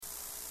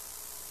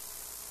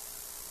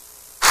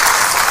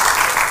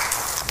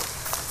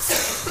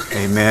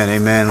Amen,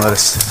 amen. Let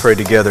us pray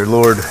together.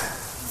 Lord,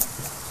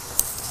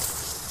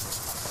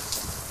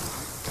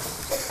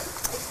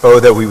 oh,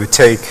 that we would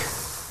take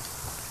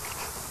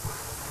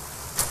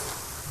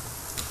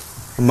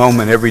a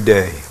moment every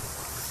day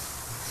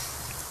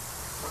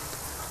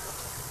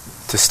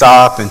to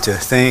stop and to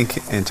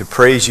think and to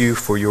praise you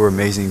for your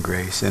amazing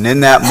grace. And in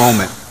that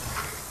moment,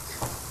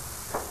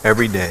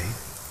 every day,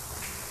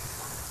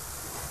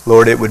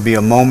 Lord, it would be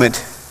a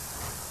moment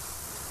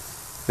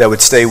that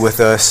would stay with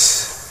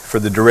us for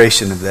the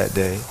duration of that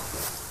day.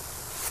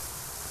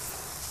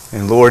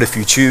 And Lord, if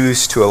you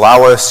choose to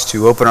allow us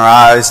to open our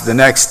eyes the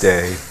next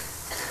day,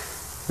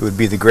 it would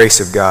be the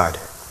grace of God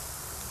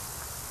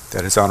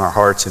that is on our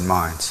hearts and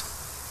minds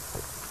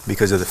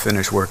because of the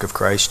finished work of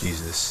Christ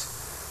Jesus.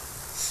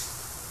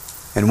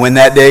 And when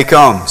that day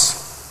comes,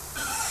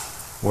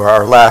 where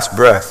our last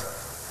breath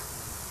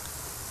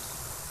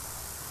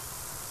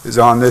is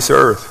on this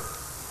earth,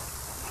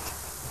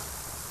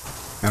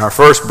 and our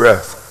first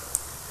breath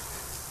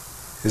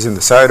is in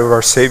the sight of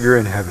our Savior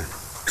in heaven,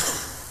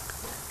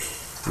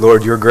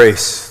 Lord, your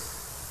grace,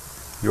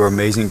 your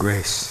amazing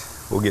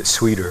grace, will get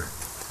sweeter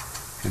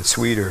and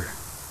sweeter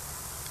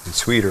and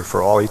sweeter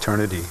for all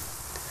eternity.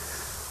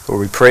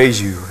 Lord, we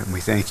praise you and we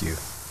thank you.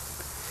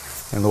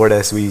 And Lord,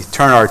 as we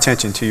turn our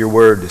attention to your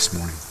word this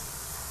morning,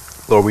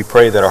 Lord, we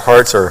pray that our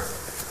hearts are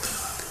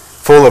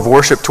full of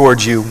worship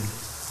towards you.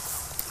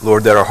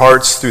 Lord, that our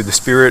hearts, through the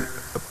Spirit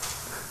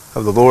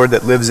of the Lord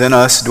that lives in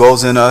us,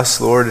 dwells in us,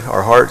 Lord,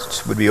 our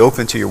hearts would be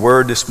open to your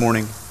word this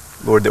morning.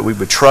 Lord, that we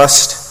would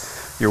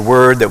trust your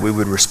word, that we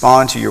would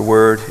respond to your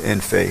word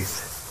in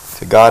faith.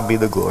 To God be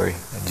the glory.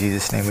 In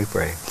Jesus' name we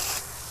pray.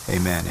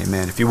 Amen.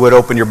 Amen. If you would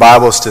open your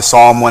Bibles to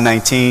Psalm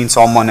 119.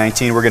 Psalm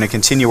 119, we're going to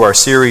continue our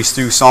series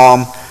through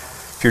Psalm.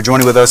 If you're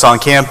joining with us on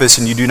campus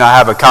and you do not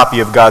have a copy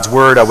of God's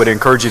Word, I would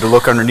encourage you to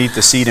look underneath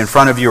the seat in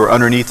front of you or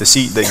underneath the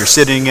seat that you're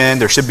sitting in.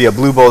 There should be a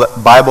blue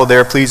Bible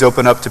there. Please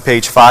open up to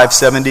page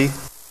 570.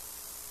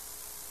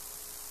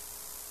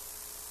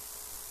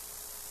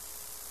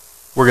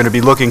 We're going to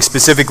be looking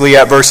specifically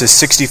at verses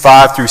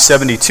 65 through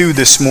 72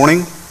 this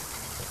morning.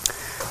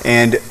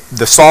 And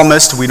the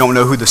psalmist, we don't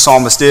know who the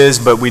psalmist is,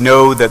 but we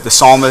know that the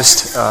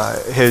psalmist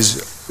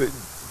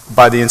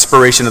by the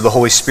inspiration of the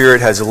Holy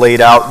Spirit, has laid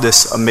out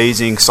this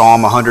amazing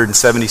psalm,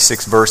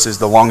 176 verses,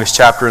 the longest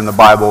chapter in the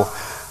Bible,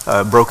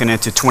 broken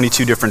into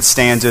 22 different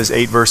stanzas,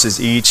 8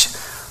 verses each.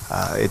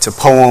 It's a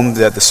poem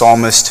that the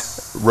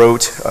psalmist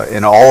wrote,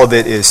 and all of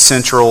it is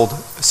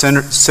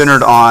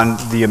centered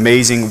on the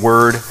amazing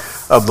word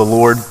of the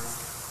Lord.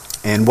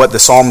 And what the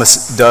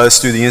psalmist does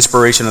through the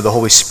inspiration of the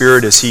Holy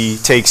Spirit is he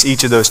takes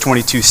each of those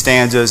 22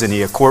 stanzas and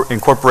he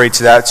incorporates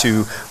that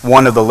to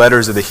one of the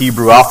letters of the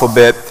Hebrew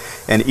alphabet.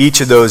 And each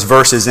of those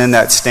verses in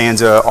that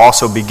stanza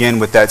also begin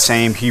with that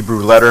same Hebrew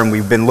letter. And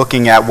we've been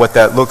looking at what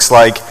that looks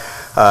like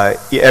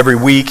every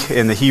week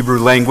in the Hebrew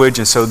language.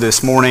 And so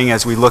this morning,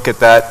 as we look at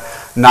that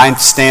 9th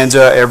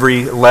stanza,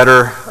 every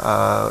letter,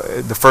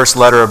 the first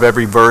letter of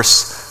every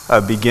verse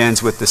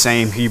begins with the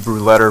same Hebrew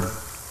letter.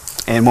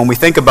 And when we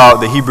think about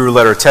the Hebrew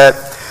letter Tet,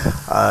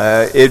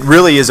 it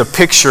really is a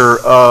picture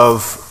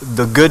of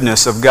the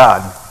goodness of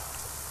God.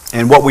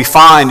 And what we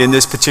find in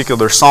this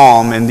particular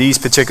psalm, in these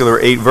particular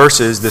 8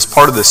 verses, this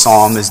part of the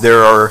psalm, is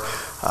there are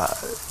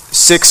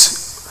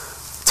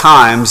 6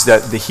 times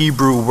that the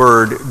Hebrew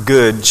word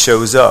good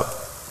shows up.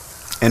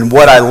 And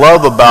what I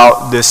love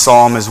about this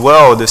psalm as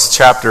well, this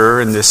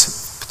chapter and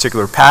this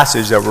particular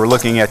passage that we're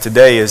looking at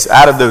today, is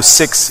out of those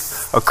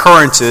 6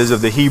 occurrences of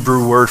the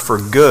Hebrew word for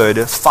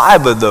good,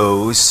 5 of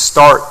those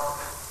start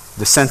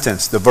the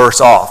sentence, the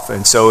verse off.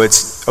 And so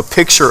it's a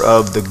picture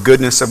of the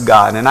goodness of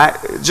God. And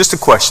just a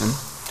question.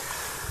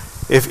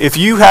 If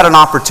you had an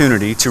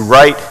opportunity to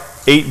write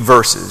 8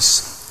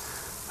 verses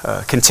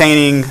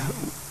containing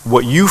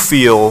what you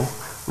feel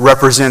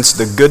represents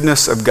the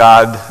goodness of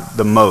God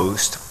the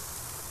most,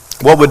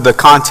 what would the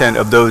content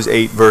of those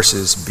 8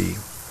 verses be?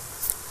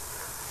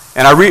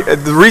 And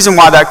the reason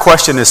why that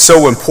question is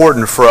so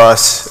important for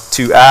us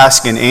to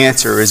ask and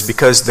answer is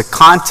because the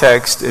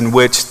context in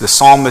which the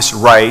psalmist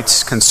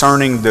writes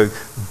concerning the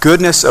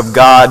goodness of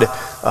God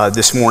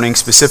this morning,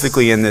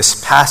 specifically in this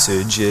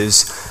passage,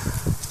 is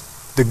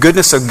the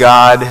goodness of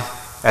God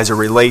as it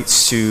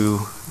relates to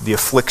the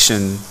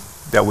affliction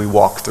that we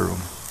walk through.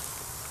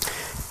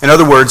 In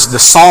other words, the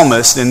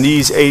psalmist in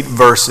these 8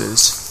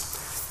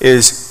 verses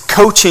is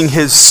coaching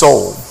his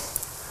soul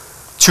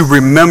to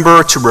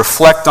remember, to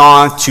reflect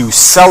on, to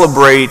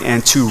celebrate,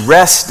 and to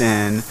rest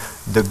in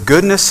the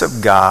goodness of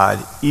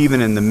God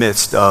even in the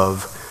midst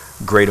of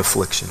great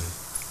affliction.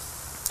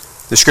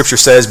 The scripture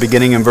says,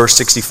 beginning in verse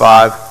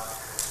 65,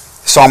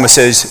 the psalmist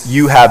says,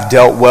 "You have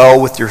dealt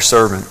well with your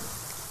servant,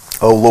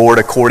 O Lord,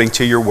 according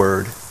to your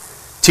word.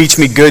 Teach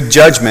me good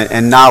judgment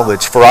and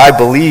knowledge, for I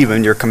believe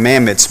in your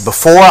commandments.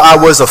 Before I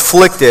was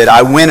afflicted,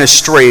 I went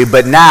astray,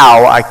 but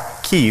now I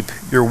keep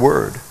your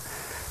word.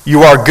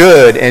 You are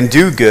good and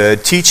do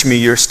good. Teach me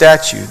your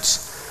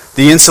statutes.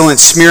 The insolent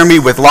smear me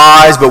with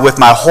lies, but with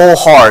my whole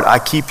heart I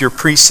keep your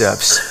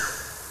precepts.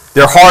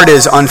 Their heart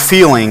is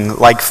unfeeling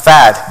like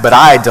fat, but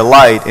I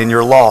delight in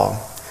your law.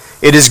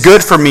 It is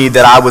good for me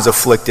that I was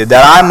afflicted,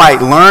 that I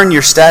might learn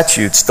your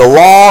statutes. The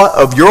law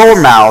of your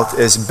mouth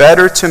is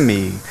better to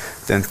me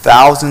than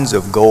thousands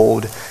of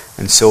gold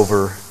and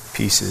silver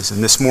pieces.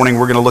 And this morning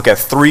we're going to look at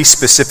 3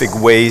 specific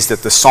ways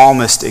that the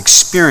psalmist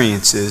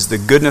experiences the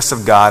goodness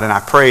of God, and I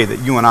pray that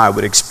you and I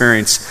would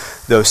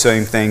experience those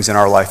same things in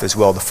our life as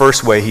well. The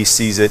first way he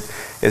sees it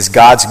is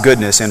God's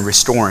goodness in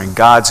restoring.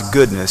 God's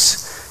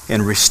goodness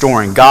in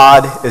restoring.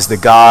 God is the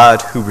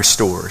God who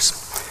restores.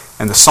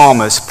 And the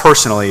psalmist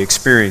personally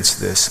experienced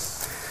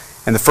this.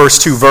 In the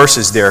first 2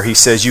 verses there, he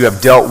says, you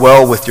have dealt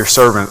well with your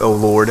servant, O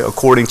Lord,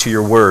 according to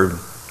your word.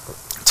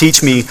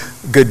 Teach me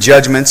good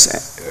judgment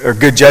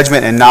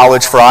and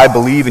knowledge, for I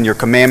believe in your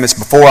commandments.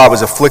 Before I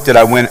was afflicted,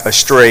 I went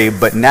astray,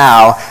 but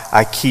now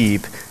I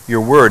keep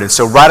your word. And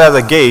so right out of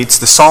the gates,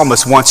 the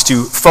psalmist wants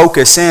to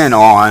focus in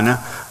on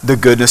the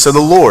goodness of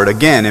the Lord.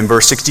 Again, in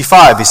verse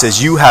 65, he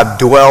says, you have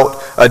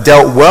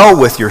dealt well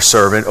with your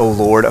servant, O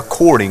Lord,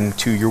 according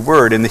to your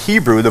word. In the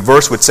Hebrew, the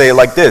verse would say it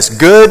like this: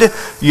 good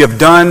you have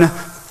done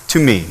to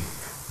me.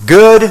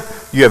 Good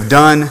you have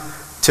done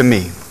to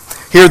me.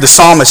 Here the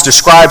psalmist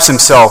describes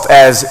himself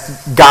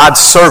as God's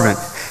servant,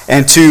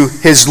 and to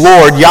his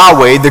Lord,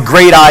 Yahweh, the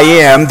great I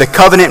am, the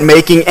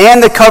covenant-making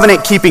and the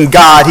covenant-keeping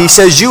God, he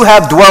says, you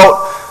have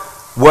dwelt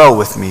well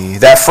with me.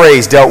 That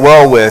phrase, dealt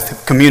well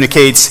with,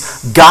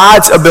 communicates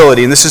God's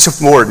ability, and this is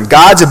important,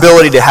 God's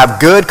ability to have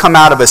good come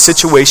out of a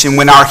situation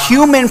when our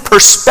human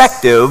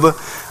perspective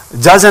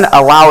doesn't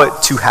allow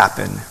it to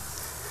happen.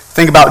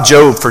 Think about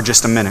Job for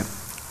just a minute.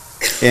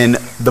 In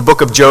the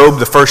book of Job,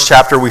 the first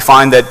chapter, we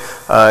find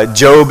that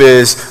Job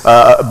is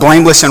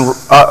blameless and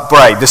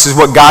upright. This is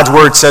what God's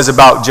word says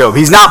about Job.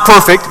 He's not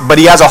perfect, but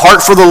he has a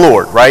heart for the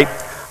Lord, right?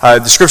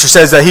 The scripture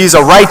says that he's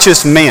a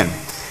righteous man.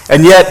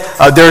 And yet,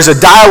 there's a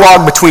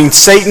dialogue between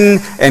Satan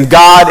and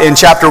God in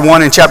chapter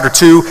 1 and chapter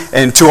 2.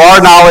 And to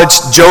our knowledge,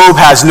 Job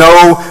has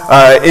no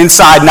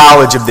inside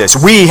knowledge of this.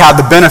 We have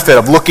the benefit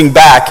of looking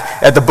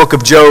back at the book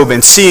of Job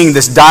and seeing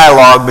this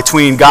dialogue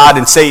between God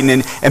and Satan.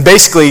 And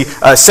basically,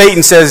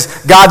 Satan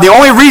says, God, the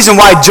only reason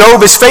why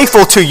Job is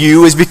faithful to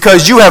you is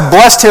because you have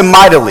blessed him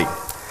mightily.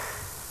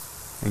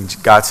 And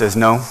God says,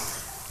 no.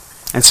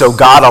 And so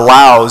God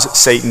allows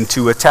Satan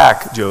to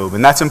attack Job.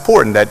 And that's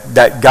important,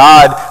 that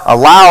God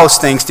allows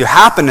things to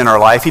happen in our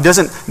life. He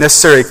doesn't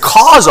necessarily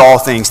cause all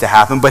things to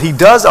happen, but he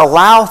does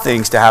allow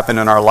things to happen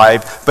in our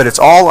life, but it's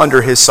all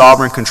under his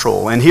sovereign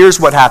control. And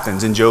here's what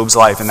happens in Job's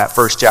life in that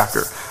first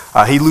chapter.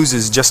 He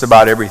loses just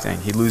about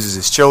everything. He loses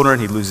his children,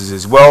 he loses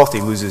his wealth,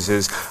 he loses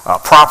his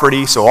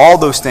property. So all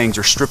those things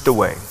are stripped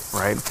away,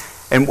 right?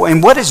 And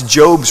what is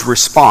Job's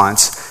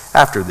response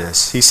after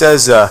this? He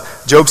says,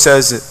 Job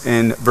says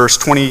in verse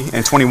 20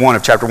 and 21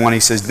 of chapter 1, he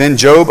says, then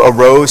Job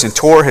arose and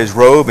tore his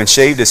robe and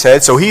shaved his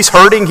head. So he's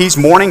hurting, he's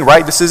mourning,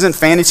 right? This isn't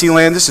fantasy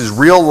land, this is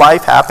real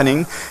life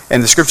happening.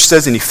 And the scripture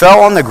says, and he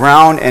fell on the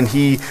ground and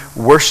he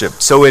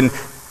worshiped. So in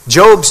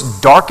Job's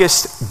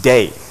darkest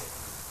day,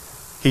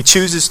 he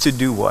chooses to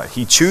do what?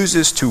 He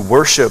chooses to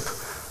worship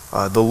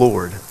the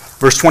Lord.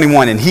 Verse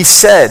 21, and he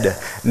said,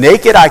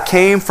 naked I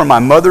came from my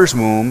mother's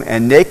womb,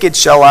 and naked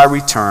shall I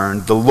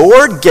return. The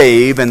Lord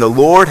gave, and the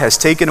Lord has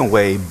taken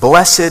away.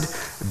 Blessed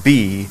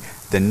be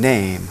the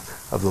name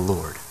of the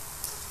Lord.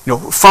 You know,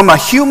 from a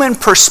human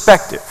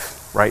perspective,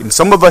 right, and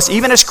some of us,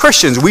 even as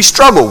Christians, we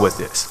struggle with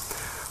this.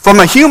 From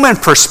a human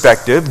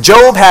perspective,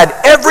 Job had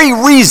every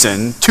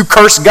reason to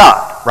curse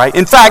God, right?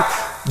 In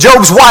fact,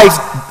 Job's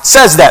wife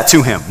says that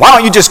to him. Why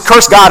don't you just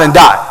curse God and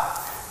die?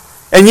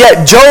 And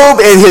yet Job,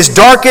 in his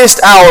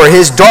darkest hour,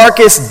 his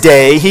darkest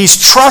day, he's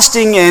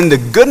trusting in the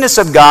goodness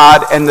of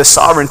God and the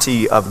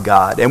sovereignty of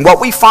God. And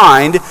what we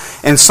find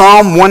in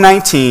Psalm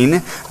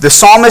 119, the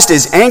psalmist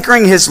is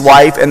anchoring his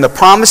life in the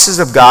promises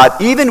of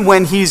God even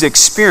when he's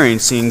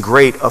experiencing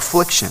great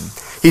affliction.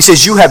 He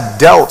says, you have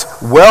dealt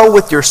well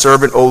with your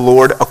servant, O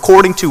Lord,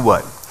 according to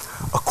what?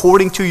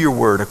 According to your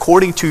word,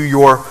 according to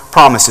your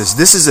promises.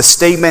 This is a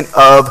statement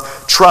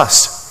of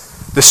trust.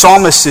 The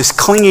psalmist is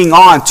clinging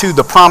on to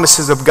the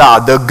promises of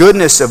God, the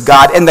goodness of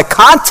God, and the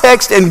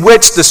context in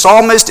which the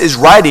psalmist is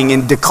writing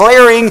and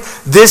declaring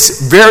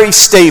this very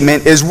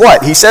statement is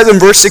what? He says in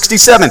verse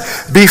 67,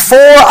 before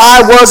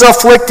I was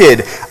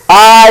afflicted,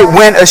 I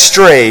went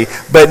astray,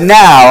 but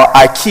now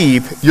I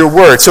keep your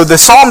word. So the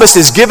psalmist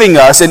is giving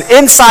us an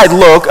inside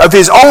look of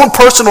his own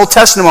personal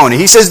testimony.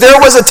 He says,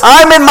 there was a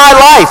time in my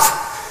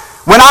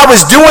life when I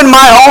was doing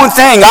my own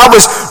thing. I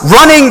was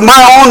running my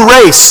own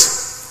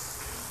race.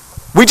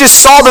 We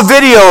just saw the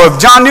video of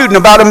John Newton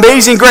about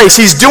Amazing Grace.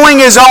 He's doing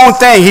his own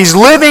thing. He's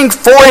living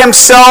for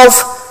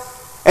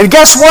himself. And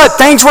guess what?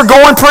 Things were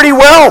going pretty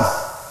well.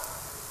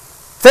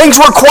 Things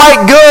were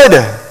quite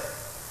good.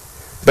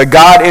 But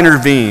God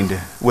intervened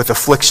with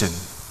affliction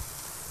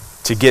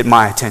to get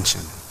my attention.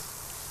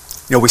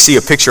 You know, we see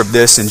a picture of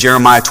this in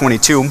Jeremiah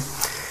 22.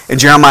 In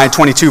Jeremiah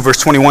 22,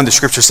 verse 21, the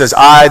scripture says,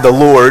 I, the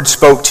Lord,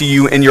 spoke to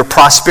you in your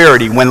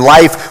prosperity, when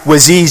life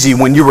was easy,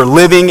 when you were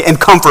living in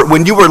comfort,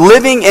 when you were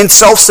living in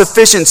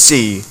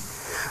self-sufficiency.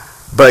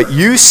 But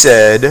you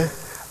said,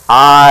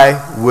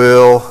 I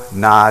will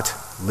not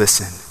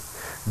listen.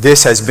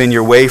 This has been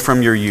your way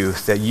from your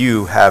youth, that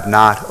you have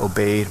not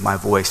obeyed my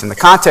voice. And the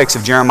context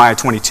of Jeremiah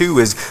 22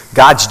 is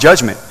God's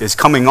judgment is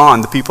coming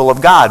on the people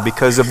of God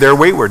because of their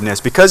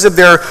waywardness, because of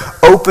their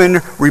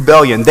open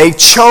rebellion. They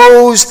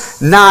chose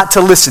not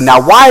to listen.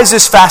 Now, why is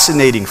this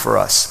fascinating for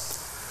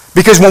us?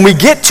 Because when we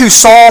get to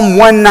Psalm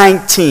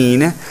 119,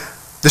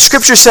 the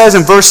scripture says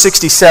in verse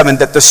 67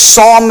 that the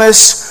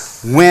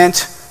psalmist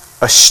went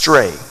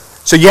astray.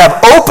 So you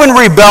have open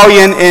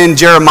rebellion in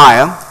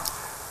Jeremiah.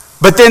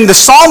 But then the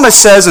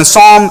psalmist says in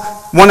Psalm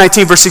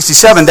 119, verse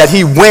 67, that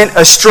he went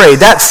astray.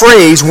 That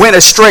phrase, went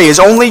astray, is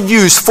only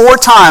used 4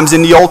 times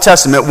in the Old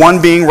Testament,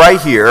 one being right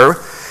here.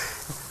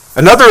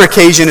 Another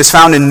occasion is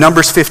found in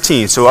Numbers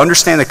 15. So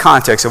understand the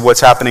context of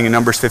what's happening in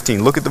Numbers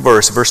 15. Look at the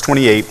verse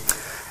 28.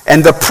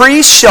 And the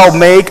priest shall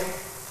make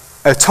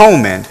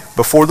atonement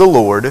before the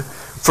Lord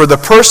for the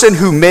person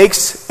who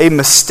makes a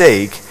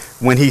mistake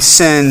when he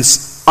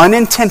sins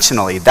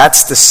unintentionally.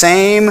 That's the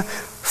same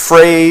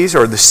phrase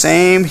or the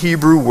same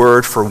Hebrew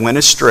word for went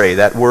astray,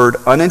 that word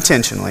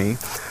unintentionally,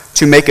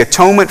 to make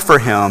atonement for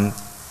him,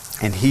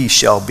 and he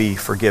shall be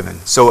forgiven.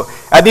 So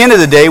at the end of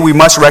the day, we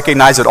must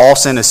recognize that all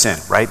sin is sin,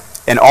 right?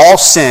 And all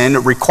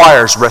sin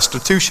requires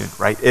restitution,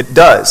 right? It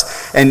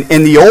does. And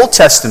in the Old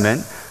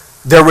Testament,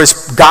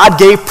 God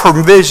gave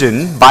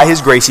provision by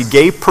his grace. He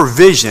gave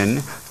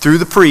provision through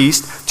the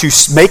priest to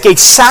make a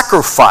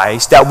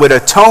sacrifice that would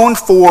atone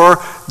for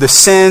the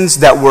sins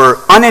that were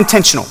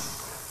unintentional,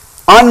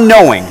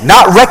 unknowing,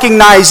 not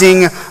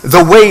recognizing the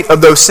weight of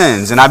those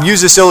sins. And I've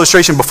used this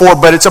illustration before,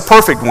 but it's a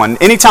perfect one.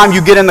 Anytime you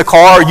get in the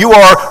car, you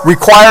are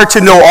required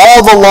to know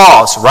all the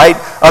laws, right?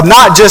 Of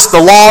not just the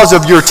laws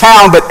of your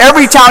town, but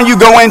every town you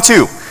go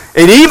into.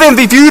 And even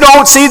if you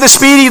don't see the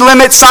speedy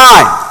limit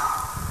sign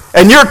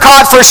and you're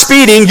caught for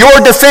speeding, your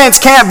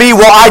defense can't be,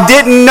 well, I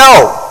didn't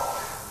know.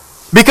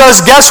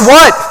 Because guess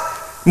what?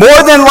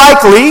 More than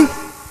likely,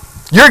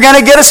 you're going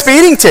to get a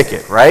speeding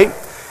ticket, right?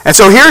 And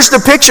so here's the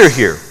picture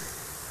here.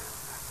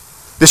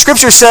 The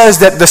scripture says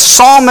that the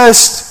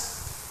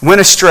psalmist went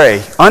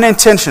astray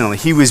unintentionally.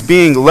 He was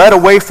being led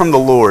away from the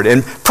Lord.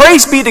 And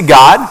praise be to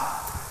God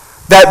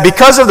that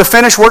because of the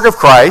finished work of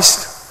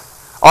Christ,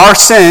 our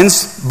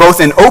sins, both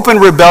in open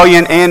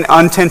rebellion and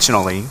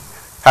unintentionally,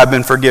 have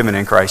been forgiven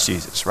in Christ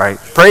Jesus, right?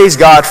 Praise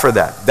God for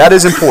that. That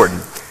is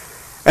important.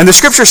 And the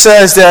scripture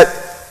says that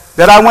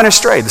I went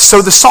astray.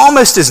 So the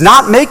psalmist is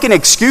not making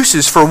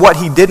excuses for what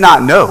he did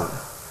not know.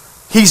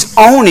 He's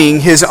owning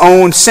his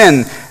own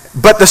sin.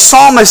 But the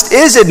psalmist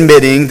is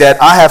admitting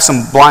that I have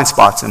some blind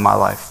spots in my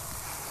life.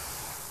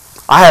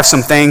 I have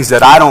some things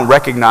that I don't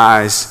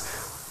recognize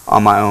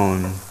on my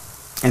own.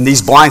 And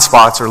these blind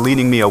spots are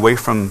leading me away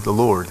from the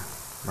Lord,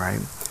 right?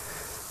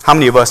 How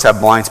many of us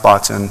have blind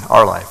spots in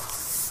our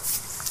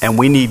life? And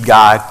we need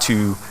God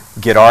to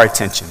get our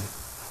attention,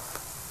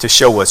 to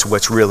show us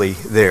what's really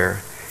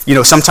there. You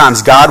know,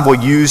 sometimes God will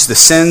use the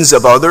sins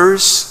of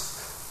others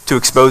to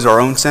expose our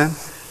own sin.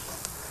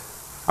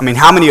 I mean,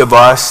 how many of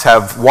us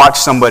have watched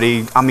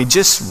somebody,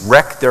 just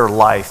wreck their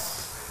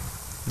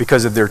life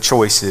because of their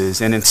choices?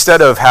 And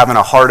instead of having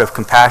a heart of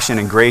compassion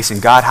and grace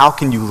and God, how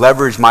can you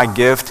leverage my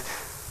gift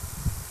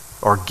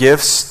or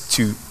gifts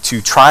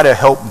to try to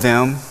help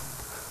them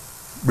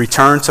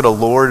return to the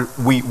Lord?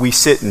 We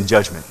sit in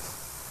judgment.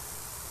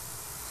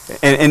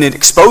 And it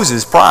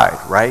exposes pride,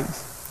 right?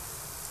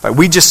 Like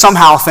we just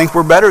somehow think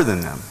we're better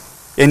than them.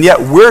 And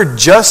yet we're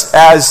just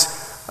as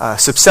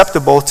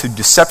susceptible to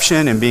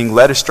deception and being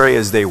led astray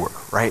as they were,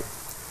 right?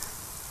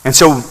 And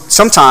so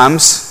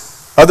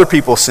sometimes other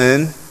people's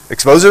sin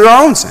exposes their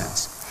own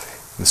sins.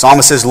 And the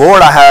psalmist says,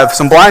 Lord, I have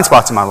some blind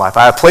spots in my life.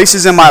 I have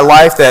places in my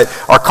life that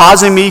are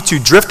causing me to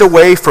drift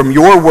away from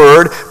your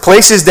word,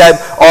 places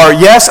that are,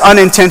 yes,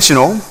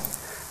 unintentional.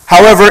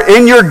 However,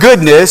 in your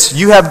goodness,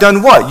 you have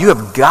done what? You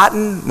have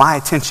gotten my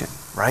attention,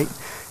 right?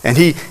 And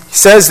he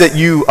says that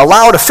you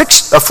allowed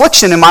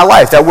affliction in my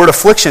life. That word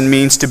affliction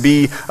means to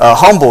be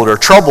humbled or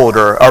troubled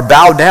or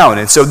bowed down.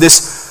 And so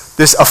this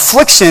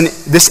affliction,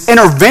 this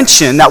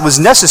intervention that was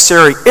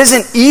necessary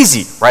isn't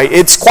easy, right?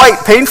 It's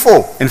quite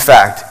painful, in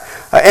fact.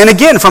 And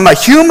again, from a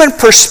human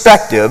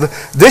perspective,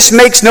 this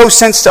makes no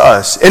sense to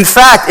us. In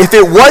fact, if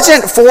it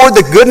wasn't for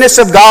the goodness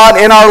of God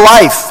in our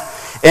life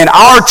and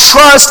our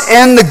trust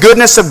in the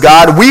goodness of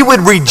God, we would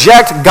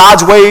reject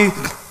God's way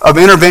of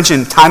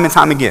intervention time and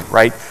time again,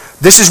 right?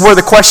 This is where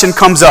the question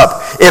comes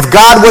up. If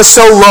God was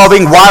so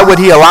loving, why would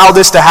he allow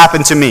this to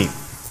happen to me?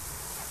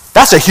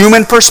 That's a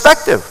human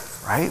perspective,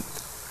 right?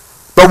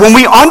 But when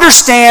we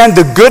understand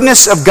the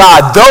goodness of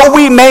God, though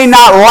we may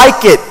not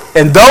like it,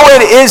 and though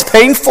it is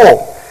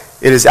painful,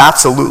 it is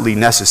absolutely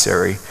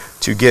necessary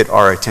to get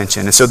our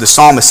attention. And so the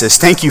psalmist says,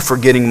 thank you for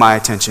getting my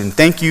attention.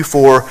 Thank you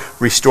for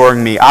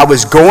restoring me. I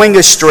was going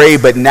astray,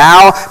 but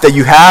now that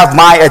you have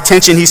my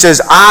attention, he says,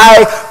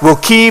 I will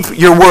keep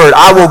your word.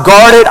 I will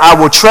guard it. I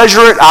will treasure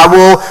it. I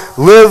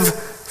will live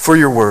for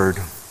your word.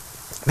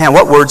 Man,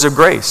 what words of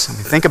grace.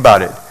 Think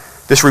about it.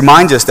 This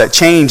reminds us that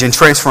change and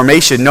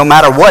transformation, no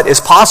matter what, is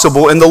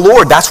possible in the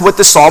Lord. That's what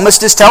the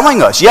psalmist is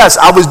telling us. Yes,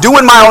 I was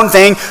doing my own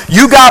thing.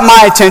 You got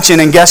my attention,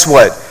 and guess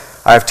what?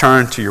 I have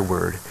turned to your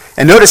word.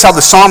 And notice how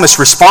the psalmist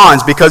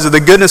responds because of the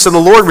goodness of the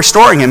Lord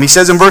restoring him. He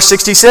says in verse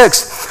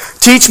 66,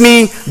 teach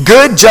me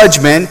good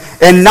judgment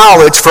and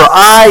knowledge, for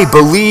I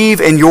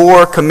believe in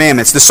your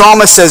commandments. The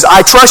psalmist says,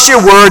 I trust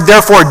your word,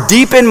 therefore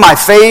deepen my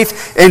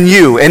faith in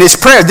you. And his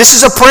prayer, this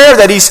is a prayer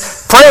that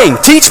he's praying.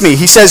 Teach me.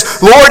 He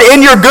says, Lord,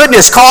 in your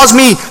goodness, cause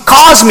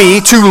me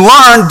to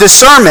learn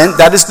discernment,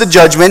 that is the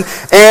judgment,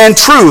 and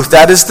truth,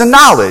 that is the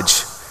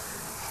knowledge.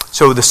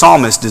 So the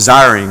psalmist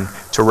desiring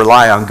to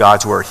rely on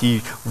God's word.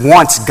 He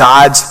wants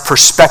God's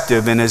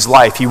perspective in his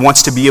life. He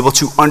wants to be able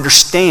to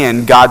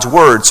understand God's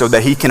word so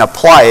that he can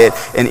apply it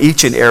in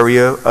each and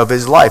area of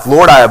his life.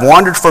 Lord, I have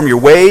wandered from your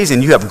ways,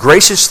 and you have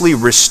graciously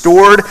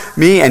restored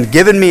me and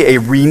given me a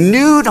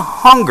renewed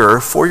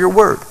hunger for your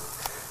word.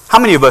 How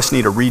many of us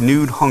need a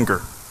renewed hunger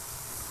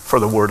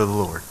for the word of the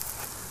Lord?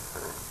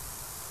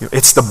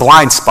 It's the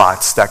blind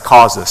spots that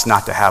cause us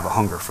not to have a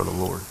hunger for the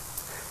Lord.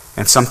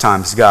 And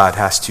sometimes God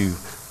has to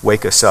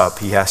wake us up.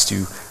 He has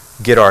to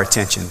get our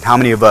attention. How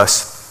many of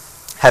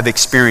us have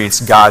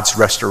experienced God's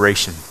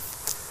restoration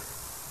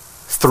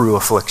through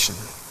affliction?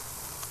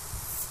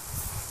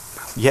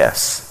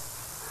 Yes.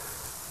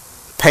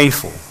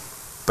 Painful,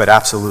 but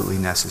absolutely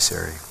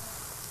necessary.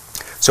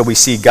 So we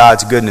see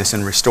God's goodness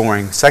in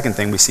restoring. Second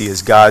thing we see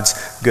is God's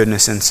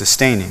goodness in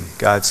sustaining.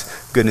 God's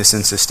goodness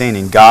in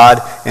sustaining. God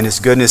and his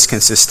goodness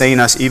can sustain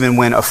us even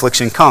when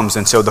affliction comes.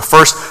 And so the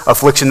first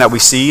affliction that we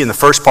see in the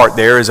first part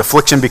there is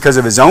affliction because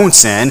of his own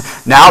sin.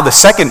 Now the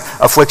second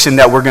affliction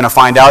that we're going to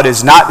find out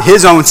is not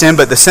his own sin,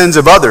 but the sins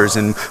of others.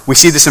 And we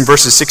see this in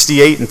verses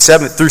 68 and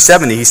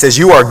 70. He says,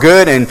 you are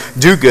good and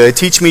do good.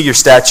 Teach me your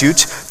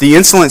statutes. The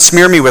insolent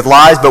smear me with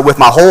lies, but with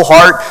my whole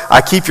heart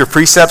I keep your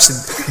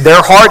precepts.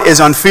 Their heart is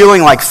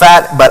unfeeling like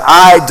fat, but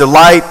I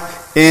delight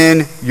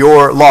in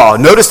your law.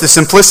 Notice the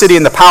simplicity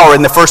and the power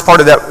in the first part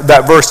of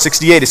that verse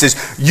 68. It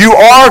says, you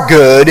are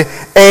good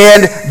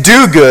and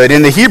do good.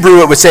 In the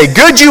Hebrew it would say,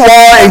 good you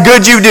are and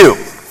good you do.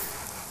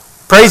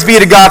 Praise be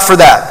to God for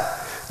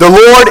that. The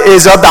Lord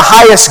is of the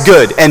highest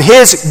good, and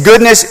his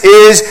goodness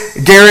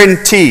is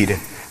guaranteed.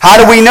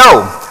 How do we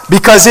know?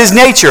 Because his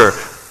nature.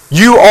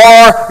 You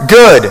are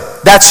good.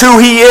 That's who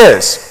he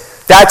is.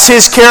 That's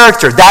his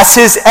character. That's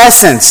his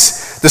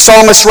essence. The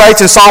psalmist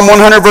writes in Psalm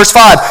 100 verse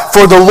 5,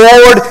 for the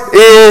Lord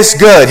is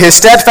good. His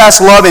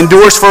steadfast love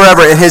endures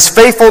forever, and his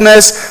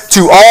faithfulness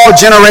to all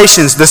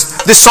generations.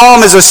 This psalm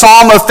is a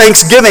psalm of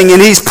thanksgiving,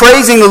 and he's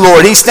praising the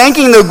Lord. He's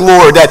thanking the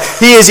Lord that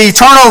he is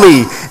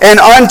eternally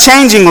and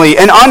unchangingly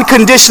and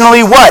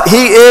unconditionally what?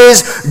 He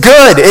is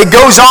good. It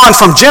goes on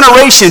from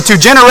generation to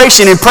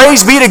generation, and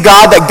praise be to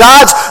God that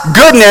God's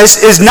goodness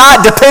is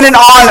not dependent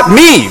on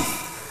me.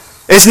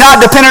 It's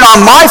not dependent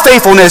on my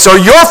faithfulness or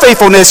your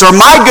faithfulness or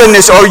my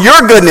goodness or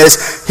your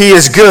goodness. He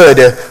is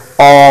good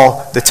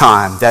all the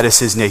time. That is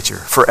his nature,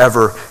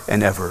 forever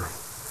and ever.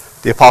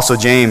 The Apostle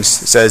James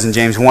says in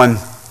James 1,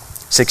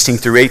 16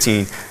 through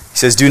 18, he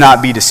says, do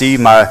not be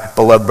deceived, my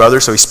beloved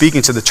brother. So he's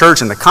speaking to the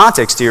church, and the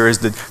context here is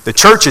that the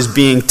church is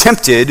being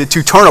tempted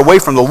to turn away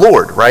from the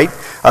Lord, right?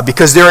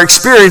 Because they're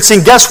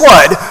experiencing, guess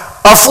what?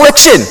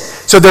 Affliction.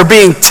 So they're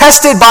being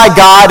tested by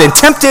God and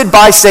tempted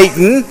by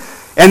Satan,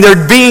 and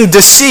they're being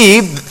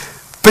deceived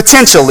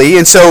potentially.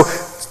 And so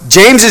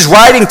James is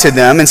writing to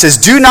them and says,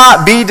 do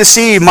not be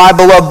deceived, my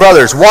beloved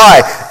brothers.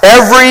 Why?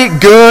 Every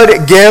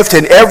good gift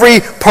and every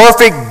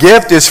perfect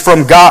gift is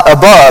from God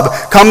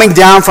above, coming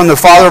down from the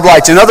Father of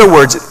lights. In other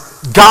words,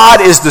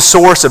 God is the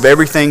source of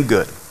everything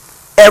good.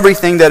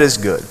 Everything that is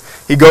good.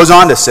 He goes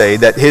on to say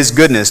that his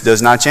goodness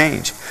does not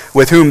change,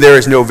 with whom there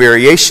is no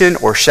variation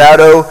or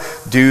shadow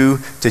due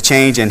to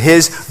change. And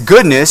his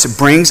goodness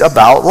brings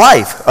about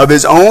life. Of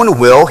his own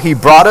will, he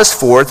brought us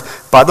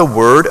forth by the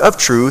word of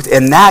truth,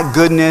 and that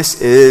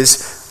goodness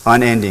is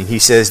unending. He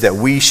says that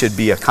we should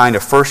be a kind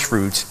of first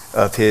fruits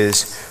of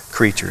his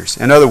creatures.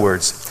 In other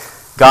words,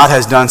 God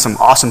has done some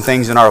awesome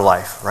things in our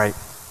life, right?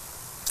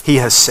 He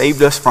has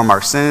saved us from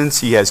our sins.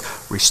 He has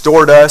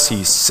restored us.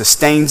 He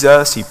sustains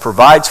us. He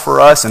provides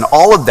for us. And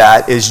all of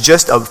that is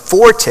just a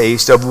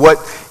foretaste of what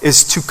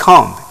is to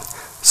come.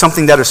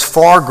 Something that is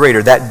far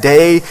greater. That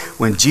day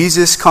when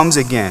Jesus comes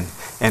again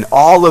and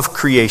all of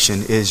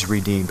creation is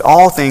redeemed.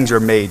 All things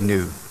are made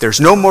new. There's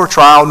no more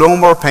trial, no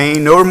more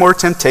pain, no more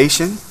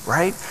temptation,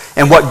 right?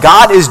 And what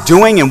God is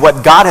doing and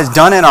what God has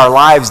done in our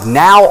lives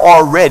now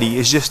already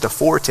is just a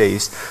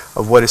foretaste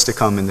of what is to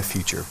come in the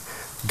future.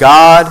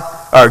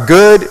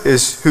 Good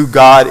is who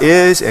God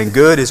is, and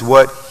good is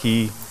what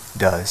he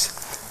does.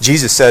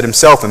 Jesus said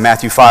himself in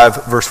Matthew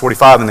 5, verse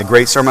 45, in the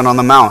Great Sermon on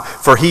the Mount,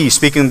 for he,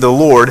 speaking of the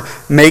Lord,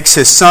 makes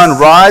his sun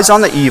rise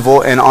on the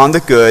evil and on the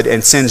good,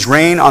 and sends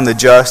rain on the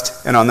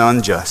just and on the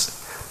unjust.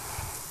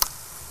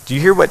 Do you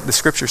hear what the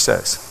scripture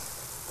says?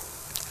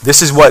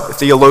 This is what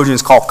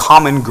theologians call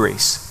common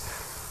grace.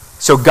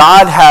 So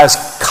God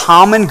has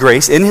common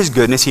grace in his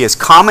goodness. He has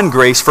common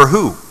grace for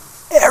who?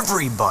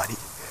 Everybody.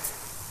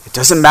 It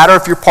doesn't matter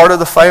if you're part of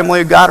the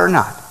family of God or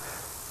not.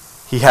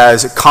 He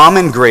has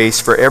common grace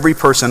for every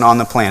person on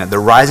the planet. The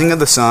rising of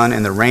the sun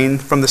and the rain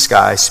from the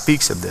sky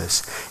speaks of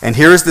this. And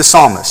here is the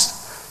psalmist.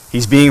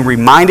 He's being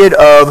reminded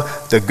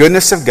of the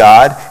goodness of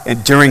God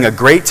and during a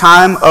great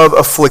time of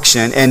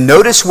affliction. And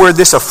notice where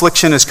this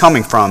affliction is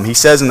coming from. He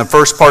says in the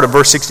first part of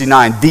verse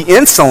 69, the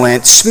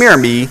insolent smear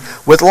me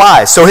with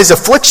lies. So his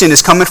affliction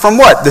is coming from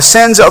what? The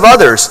sins of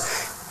others.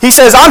 He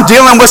says, I'm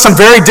dealing with some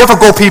very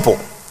difficult people.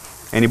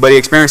 Anybody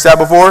experienced that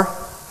before?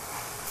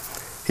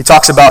 He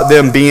talks about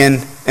them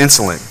being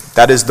insolent.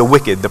 That is the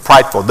wicked, the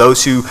prideful,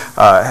 those who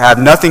have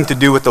nothing to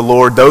do with the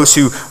Lord, those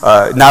who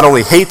not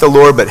only hate the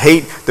Lord, but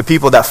hate the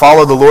people that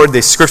follow the Lord.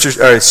 The scripture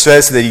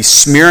says that he's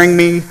smearing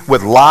me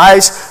with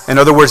lies. In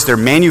other words, they're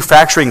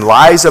manufacturing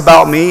lies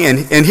about me.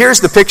 And here's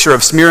the picture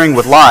of smearing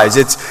with lies.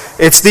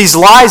 It's these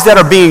lies that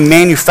are being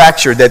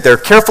manufactured, that they're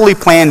carefully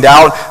planned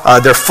out.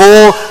 They're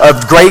full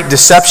of great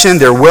deception.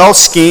 They're well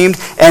schemed.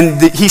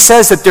 And he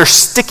says that they're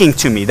sticking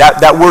to me.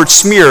 That word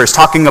smear is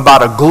talking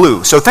about a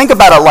glue. So think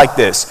about it like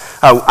this.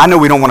 I know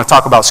we don't want to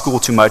talk about school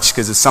too much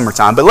because it's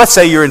summertime, but let's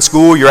say you're in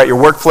school, you're at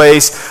your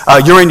workplace,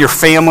 you're in your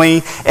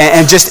family,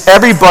 and just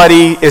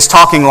everybody is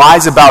talking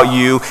lies about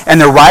you, and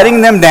they're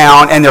writing them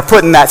down, and they're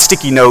putting that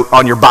sticky note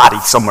on your body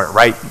somewhere,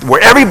 right,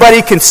 where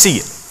everybody can see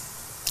it.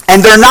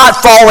 And they're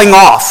not falling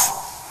off.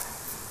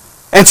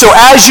 And so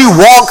as you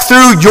walk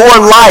through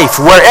your life,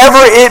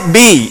 wherever it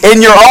be,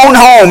 in your own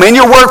home, in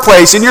your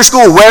workplace, in your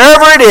school,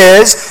 wherever it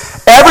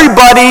is,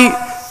 everybody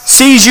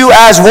sees you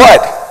as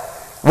what?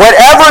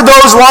 Whatever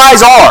those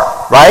lies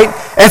are, right?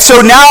 And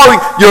so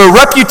now your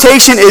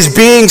reputation is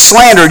being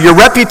slandered. Your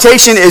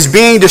reputation is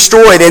being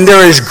destroyed. And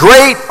there is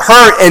great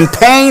hurt and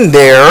pain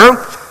there.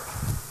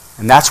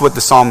 And that's what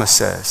the psalmist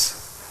says.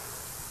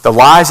 The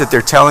lies that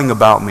they're telling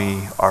about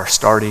me are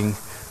starting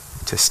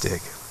to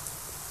stick.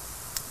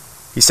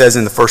 He says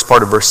in the first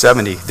part of verse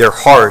 70, their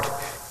heart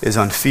is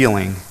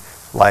unfeeling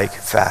like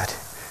fat.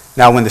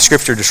 Now, when the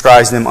scripture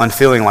describes them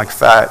unfeeling like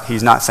fat,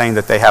 he's not saying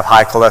that they have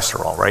high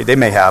cholesterol, right? They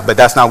may have, but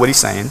that's not what he's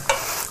saying.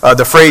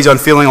 The phrase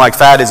unfeeling like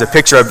fat is a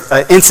picture of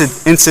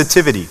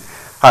insensitivity.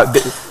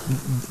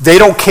 They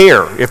don't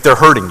care if they're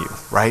hurting you,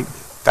 right?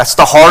 That's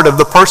the heart of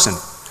the person.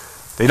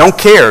 They don't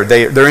care.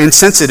 They're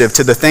insensitive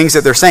to the things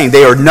that they're saying.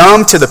 They are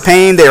numb to the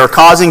pain they are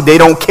causing. They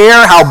don't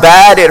care how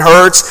bad it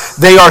hurts.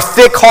 They are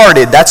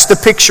thick-hearted. That's the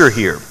picture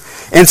here.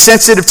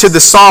 Insensitive to the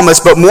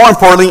psalmist, but more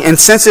importantly,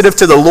 insensitive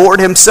to the Lord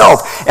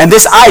himself. And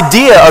this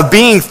idea of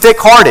being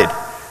thick-hearted,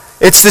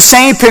 it's the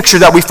same picture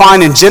that we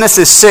find in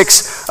Genesis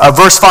 6,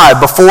 verse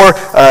 5, before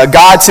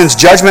God sends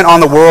judgment on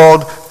the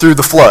world through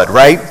the flood,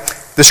 right?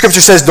 The scripture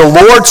says, the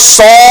Lord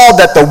saw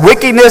that the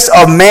wickedness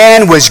of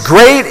man was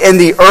great in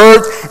the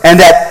earth, and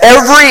that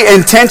every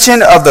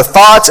intention of the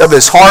thoughts of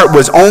his heart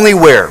was only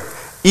where?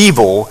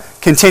 Evil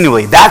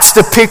continually. That's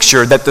the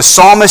picture that the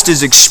psalmist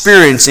is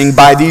experiencing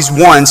by these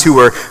ones who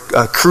are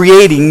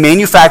creating,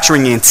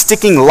 manufacturing, and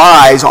sticking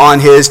lies on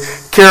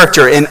his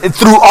character. And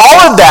through all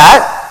of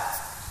that,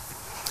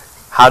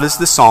 how does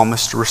the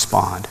psalmist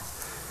respond?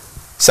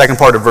 Second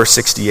part of verse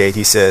 68,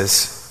 he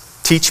says,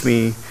 teach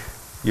me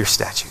your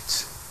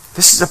statutes.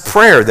 This is a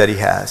prayer that he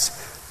has.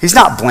 He's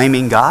not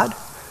blaming God,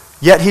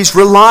 yet he's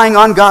relying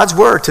on God's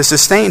word to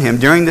sustain him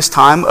during this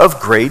time of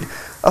great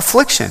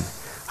affliction.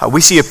 We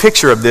see a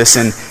picture of this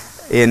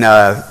in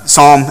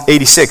Psalm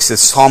 86, the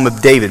Psalm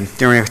of David,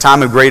 during a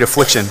time of great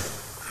affliction.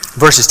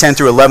 Verses 10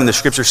 through 11, the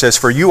scripture says,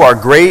 for you are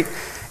great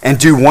and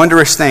do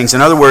wondrous things.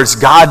 In other words,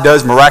 God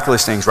does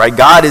miraculous things, right?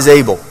 God is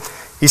able.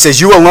 He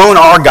says, you alone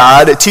are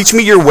God. Teach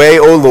me your way,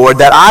 O Lord,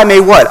 that I may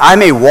what? I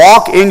may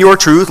walk in your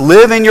truth,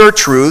 live in your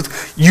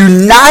truth.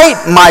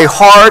 Unite my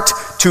heart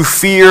to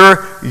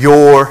fear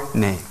your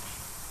name.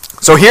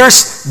 So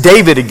here's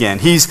David again.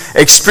 He's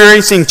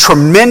experiencing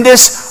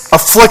tremendous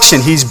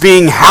affliction. He's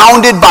being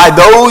hounded by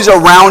those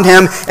around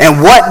him.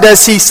 And what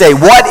does he say?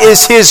 What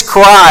is his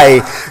cry?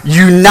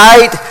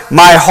 Unite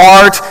my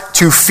heart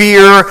to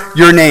fear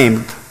your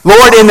name.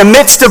 Lord, in the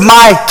midst of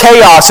my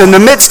chaos, in the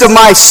midst of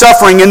my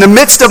suffering, in the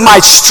midst of my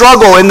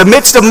struggle, in the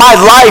midst of my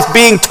life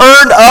being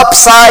turned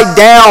upside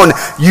down,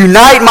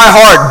 unite my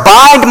heart,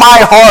 bind my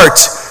heart,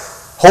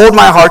 hold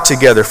my heart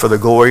together for the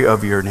glory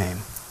of your name.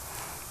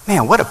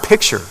 Man, what a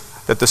picture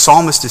that the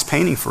psalmist is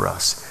painting for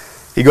us.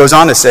 He goes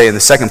on to say in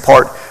the second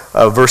part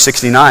of verse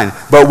 69,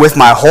 but with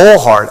my whole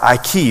heart I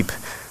keep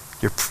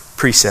your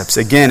precepts.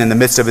 Again, in the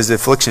midst of his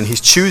affliction, he's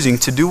choosing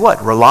to do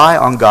what? Rely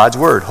on God's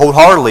word.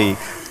 Wholeheartedly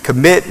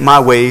commit my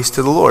ways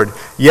to the Lord.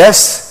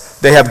 Yes,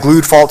 they have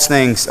glued false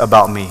things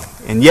about me.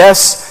 And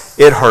yes,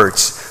 it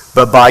hurts.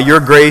 But by your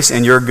grace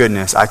and your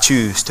goodness, I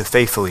choose to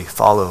faithfully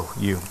follow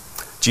you.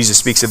 Jesus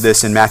speaks of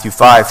this in Matthew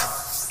 5,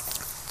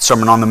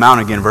 Sermon on the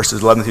Mount again,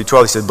 verses 11 through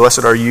 12. He said,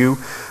 blessed are you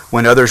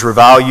when others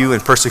revile you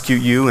and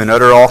persecute you and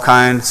utter all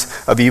kinds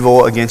of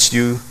evil against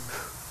you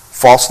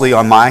falsely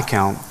on my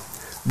account.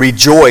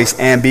 Rejoice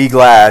and be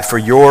glad, for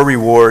your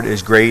reward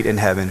is great in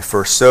heaven.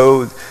 For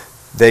so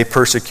they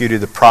persecuted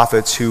the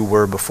prophets who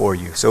were before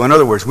you. So in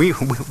other words, we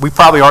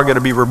probably are going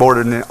to be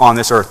rewarded on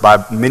this earth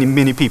by many,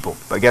 many people.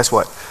 But guess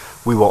what?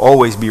 We will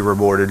always be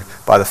rewarded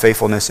by the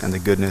faithfulness and the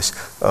goodness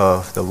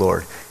of the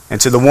Lord.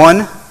 And to the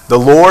one, the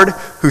Lord,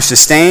 who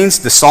sustains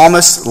the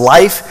psalmist's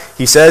life,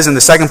 he says in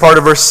the second part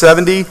of verse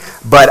 70,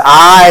 but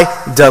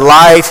I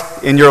delight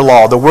in your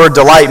law. The word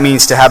delight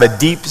means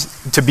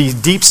to be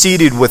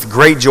deep-seated with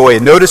great joy.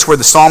 And notice where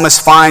the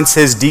psalmist finds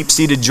his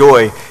deep-seated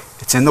joy.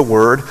 It's in the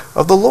word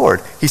of the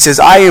Lord. He says,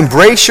 I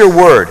embrace your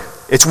word.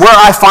 It's where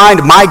I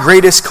find my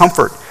greatest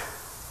comfort.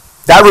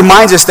 That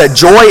reminds us that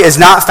joy is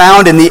not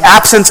found in the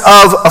absence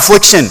of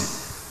affliction.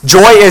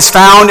 Joy is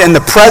found in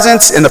the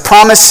presence, in the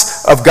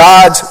promise of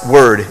God's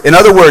word. In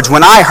other words,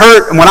 when I'm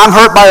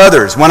hurt by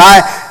others, when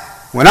I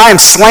am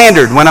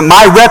slandered, when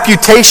my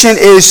reputation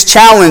is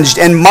challenged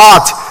and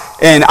mocked,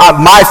 and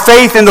my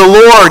faith in the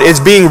Lord is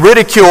being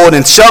ridiculed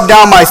and shoved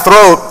down my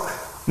throat,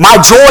 my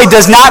joy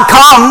does not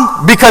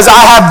come because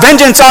I have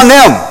vengeance on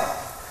them.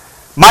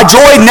 My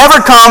joy never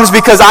comes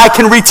because I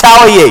can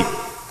retaliate.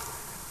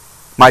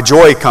 My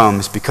joy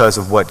comes because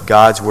of what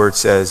God's word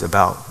says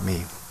about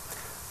me.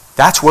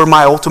 That's where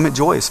my ultimate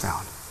joy is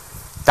found.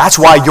 That's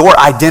why your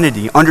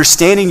identity,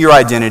 understanding your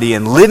identity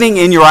and living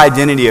in your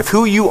identity of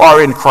who you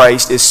are in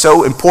Christ is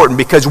so important,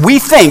 because we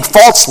think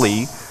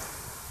falsely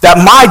that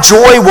my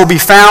joy will be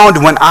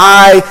found when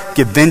I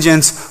get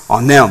vengeance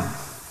on them,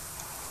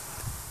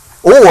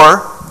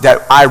 or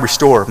that I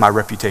restore my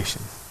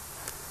reputation.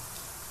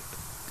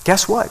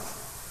 Guess what?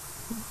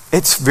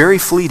 It's very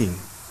fleeting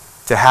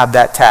to have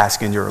that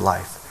task in your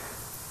life.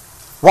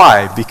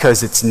 Why?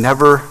 Because it's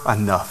never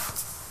enough.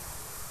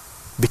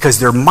 Because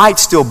there might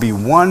still be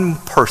one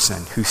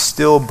person who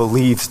still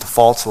believes the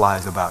false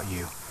lies about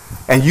you.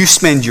 And you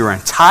spend your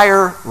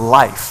entire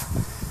life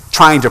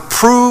trying to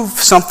prove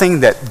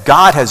something that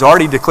God has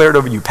already declared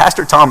over you.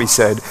 Pastor Tommy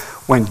said,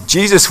 when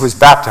Jesus was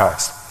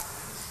baptized,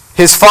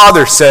 his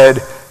father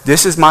said,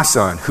 this is my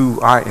son, who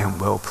I am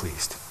well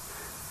pleased.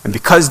 And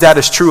because that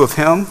is true of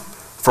him,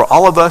 for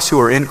all of us who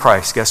are in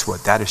Christ, guess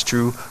what? That is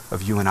true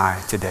of you and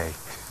I today.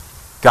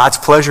 God's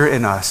pleasure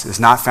in us is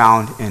not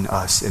found in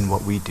us in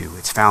what we do.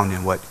 It's found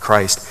in what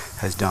Christ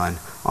has done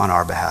on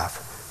our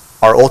behalf.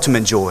 Our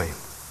ultimate joy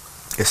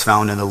is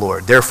found in the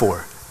Lord.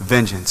 Therefore,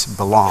 vengeance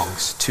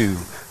belongs to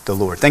the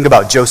Lord. Think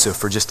about Joseph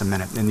for just a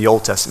minute in the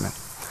Old Testament.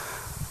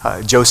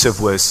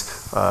 Joseph was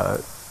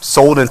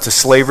sold into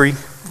slavery.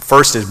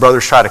 First, his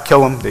brothers tried to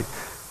kill him. They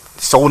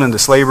sold into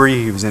slavery.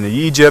 He was in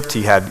Egypt.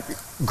 He had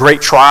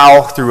great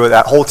trial through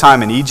that whole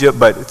time in Egypt,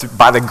 but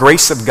by the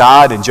grace of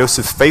God and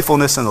Joseph's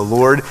faithfulness in the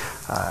Lord,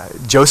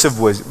 Joseph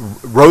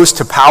rose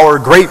to power,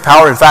 great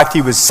power. In fact,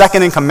 he was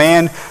second in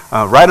command,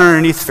 right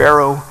underneath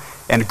Pharaoh.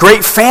 And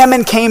great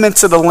famine came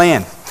into the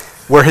land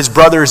where his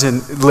brothers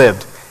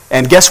lived.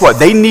 And guess what?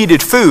 They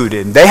needed food,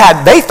 and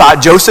they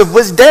thought Joseph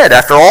was dead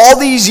after all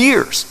these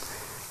years.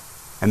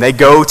 And they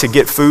go to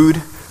get food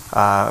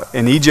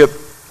in Egypt,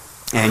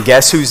 and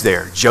guess who's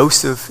there?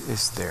 Joseph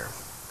is there.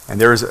 And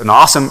there's an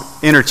awesome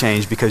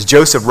interchange because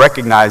Joseph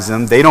recognized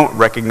them. They don't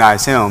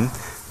recognize him.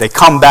 They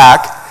come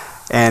back,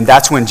 and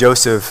that's when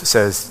Joseph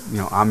says,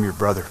 I'm your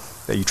brother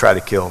that you try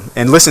to kill.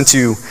 And listen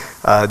to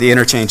the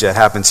interchange that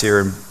happens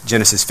here in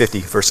Genesis 50,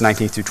 verse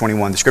 19 through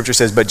 21. The scripture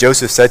says, but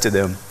Joseph said to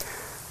them,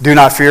 do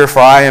not fear, for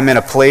I am in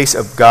a place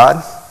of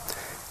God.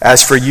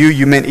 As for you,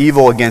 you meant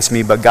evil against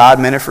me, but God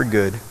meant it for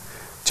good,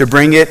 to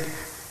bring it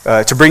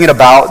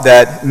about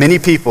that many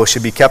people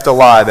should be kept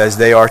alive as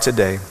they are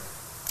today.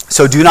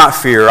 So do not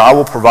fear, I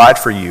will provide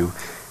for you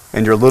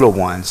and your little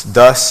ones.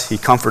 Thus he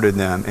comforted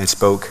them and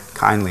spoke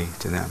kindly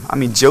to them. I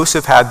mean,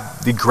 Joseph had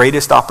the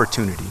greatest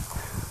opportunity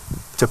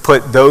to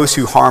put those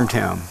who harmed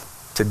him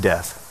to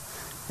death.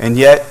 And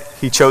yet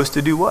he chose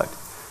to do what?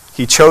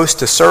 He chose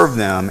to serve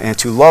them and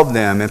to love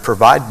them and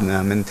provide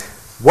them. And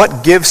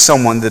what gives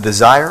someone the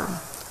desire,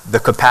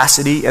 the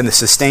capacity, and the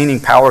sustaining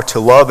power to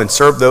love and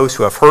serve those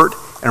who have hurt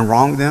and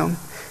wronged them?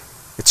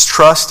 It's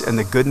trust and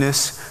the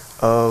goodness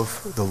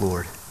of the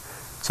Lord.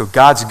 So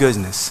God's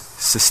goodness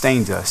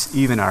sustains us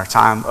even in our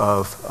time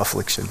of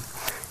affliction.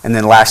 And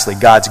then lastly,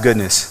 God's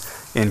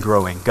goodness in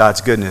growing. God's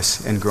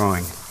goodness in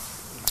growing.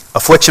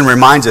 Affliction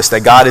reminds us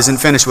that God isn't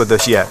finished with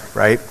us yet,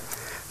 right?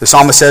 The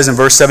psalmist says in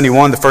verse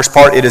 71, the first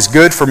part, it is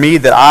good for me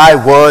that I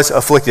was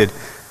afflicted.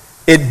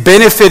 It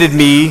benefited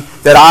me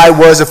that I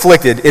was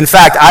afflicted. In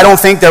fact, I don't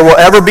think there will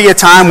ever be a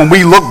time when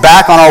we look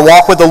back on our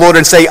walk with the Lord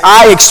and say,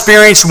 I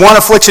experienced one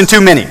affliction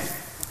too many.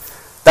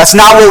 That's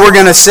not what we're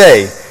going to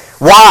say.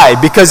 Why?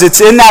 Because it's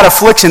in that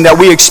affliction that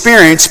we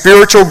experience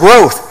spiritual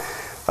growth.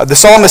 The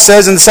psalmist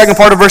says in the second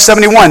part of verse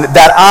 71,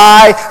 that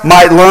I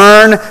might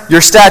learn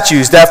your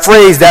statutes. That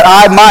phrase, that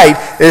I might,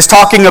 is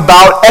talking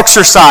about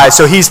exercise.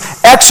 So he's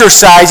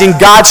exercising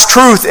God's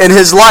truth in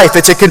his life.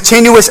 It's a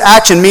continuous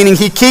action, meaning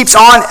he keeps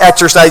on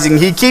exercising.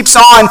 He keeps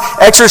on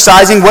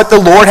exercising what the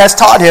Lord has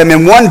taught him.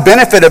 And one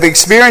benefit of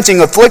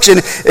experiencing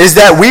affliction is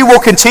that we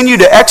will continue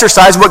to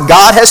exercise what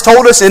God has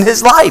told us in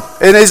his life,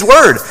 in his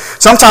word.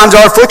 Sometimes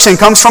our affliction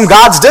comes from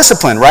God's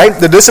discipline, right?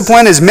 The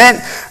discipline is meant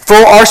for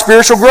our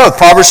spiritual growth.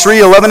 Proverbs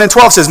 3:11 and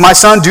 12 says, "My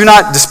son, do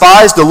not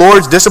despise the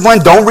Lord's discipline.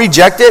 Don't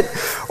reject it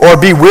or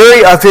be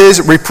weary of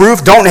his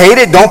reproof. Don't hate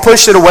it. Don't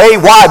push it away."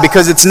 Why?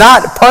 Because it's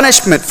not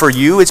punishment for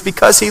you. It's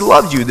because he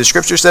loves you. The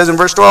scripture says in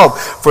verse 12,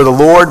 "For the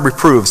Lord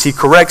reproves. He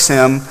corrects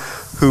him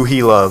who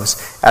he loves,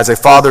 as a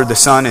father the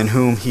son in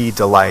whom he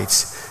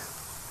delights."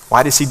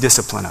 Why does he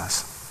discipline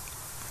us?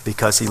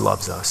 Because he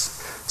loves us.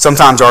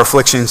 Sometimes our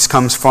afflictions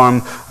comes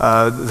from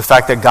the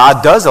fact that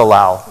God does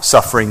allow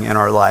suffering in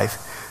our life.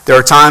 There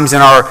are times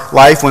in our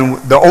life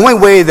when the only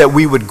way that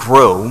we would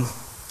grow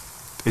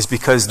is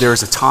because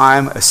there's a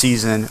time, a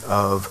season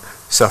of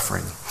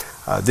suffering.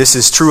 This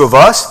is true of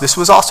us. This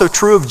was also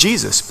true of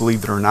Jesus,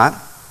 believe it or not.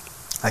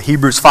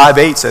 Hebrews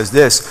 5:8 says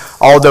this,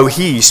 "Although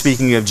he,"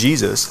 speaking of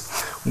Jesus,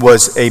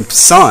 "was a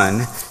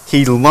son,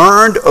 he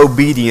learned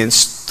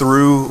obedience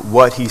through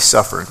what he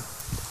suffered."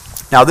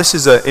 Now, this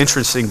is an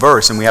interesting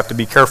verse, and we have to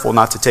be careful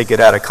not to take it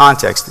out of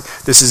context.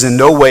 This is in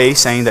no way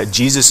saying that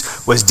Jesus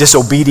was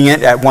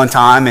disobedient at one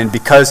time, and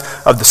because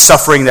of the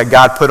suffering that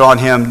God put on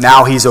him,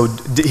 now he's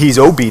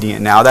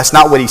obedient now. That's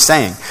not what he's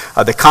saying.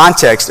 The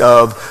context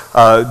of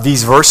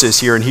these verses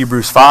here in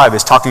Hebrews 5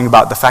 is talking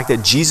about the fact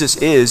that Jesus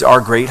is our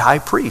great high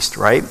priest,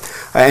 right?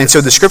 And so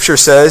the scripture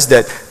says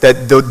that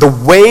the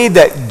way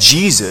that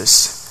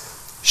Jesus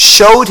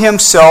showed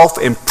himself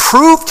and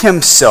proved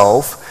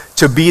himself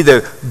to be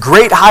the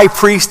great high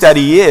priest that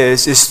he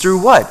is through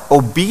what?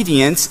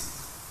 Obedience,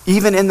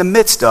 even in the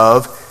midst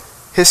of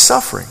his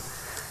suffering.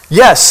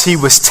 Yes, he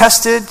was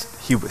tested,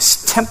 he was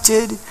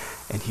tempted,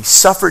 and he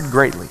suffered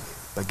greatly.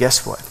 But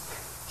guess what?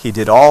 He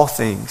did all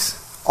things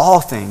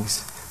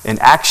in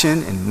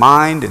action, in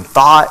mind, in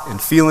thought, in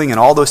feeling, and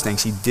all those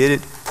things. He did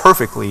it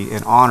perfectly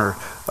in honor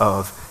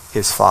of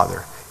his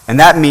Father. And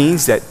that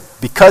means that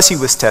because he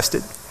was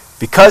tested,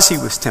 because he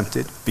was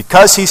tempted,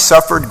 because he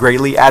suffered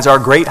greatly, as our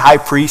great high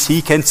priest,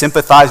 he can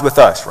sympathize with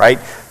us, right?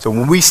 So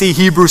when we see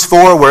Hebrews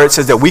 4, where it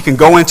says that we can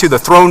go into the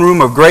throne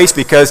room of grace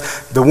because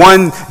the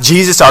one,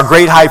 Jesus, our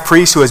great high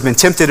priest, who has been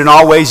tempted in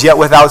all ways, yet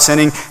without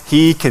sinning,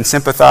 he can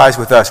sympathize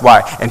with us.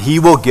 Why? And he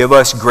will give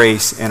us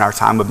grace in our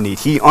time of need.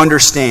 He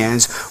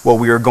understands what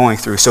we are going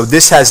through. So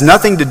this has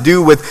nothing to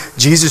do with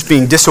Jesus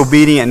being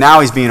disobedient, and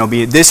now he's being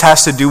obedient. This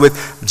has to do with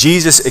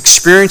Jesus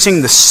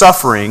experiencing the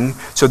suffering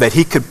so that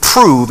he could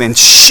prove and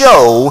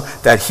show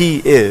that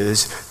he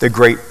is the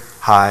great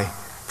high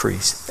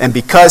priest. And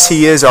because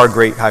he is our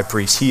great high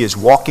priest, he is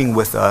walking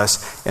with us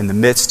in the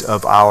midst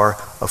of our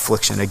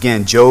affliction.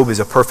 Again, Job is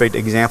a perfect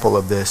example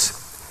of this.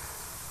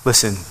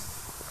 Listen,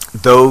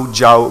 though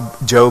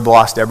Job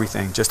lost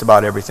everything, just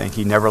about everything,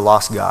 he never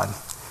lost God.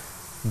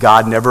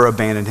 God never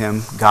abandoned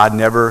him. God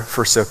never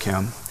forsook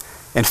him.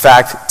 In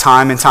fact,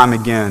 time and time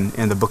again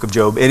in the book of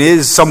Job, it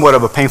is somewhat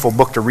of a painful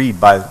book to read,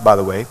 by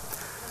the way,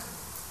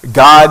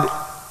 God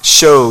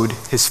showed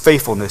his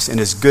faithfulness and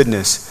his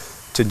goodness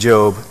to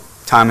Job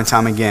time and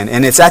time again.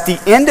 And it's at the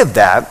end of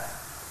that,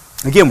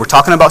 again, we're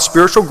talking about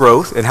spiritual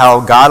growth and how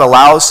God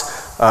allows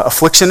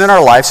affliction in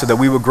our life so that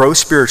we would grow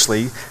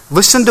spiritually.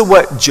 Listen to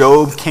what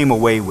Job came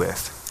away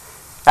with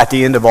at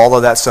the end of all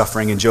of that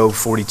suffering in Job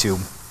 42.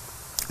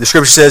 The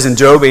scripture says, "And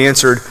Job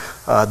answered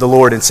the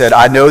Lord and said,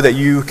 I know that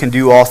you can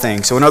do all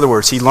things." So in other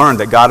words, he learned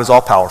that God is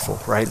all powerful,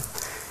 right?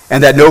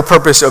 "And that no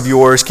purpose of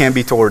yours can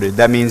be thwarted."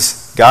 That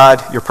means,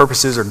 God, your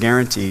purposes are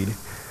guaranteed.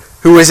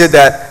 "Who is it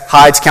that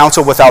hides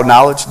counsel without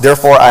knowledge?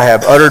 Therefore I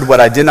have uttered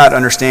what I did not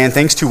understand,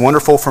 things too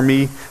wonderful for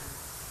me,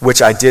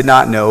 which I did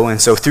not know."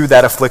 And so through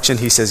that affliction,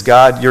 he says,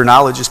 God, your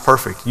knowledge is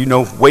perfect. You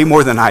know way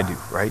more than I do,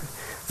 right?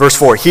 Verse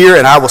 4, "Hear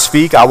and I will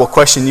speak. I will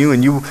question you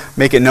and you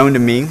make it known to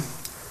me."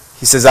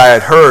 He says, "I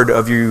had heard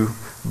of you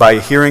by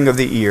hearing of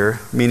the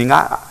ear," meaning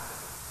I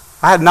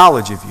had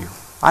knowledge of you.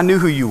 I knew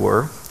who you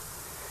were,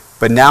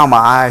 but now my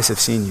eyes have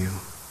seen you.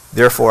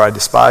 Therefore I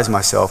despise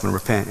myself and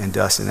repent in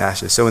dust and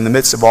ashes." So in the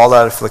midst of all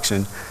that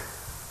affliction,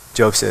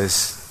 Job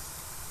says,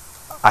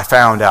 I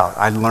found out,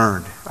 I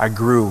learned, I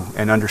grew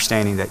in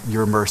understanding that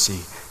your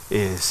mercy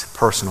is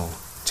personal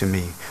to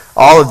me.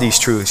 All of these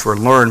truths were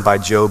learned by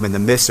Job in the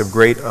midst of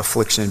great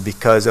affliction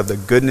because of the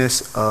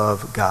goodness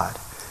of God.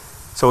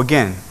 So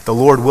again, the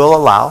Lord will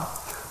allow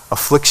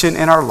affliction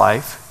in our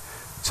life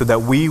so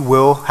that we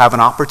will have an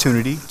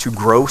opportunity to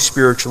grow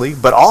spiritually,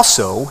 but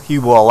also he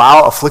will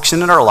allow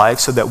affliction in our life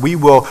so that we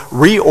will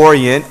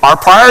reorient our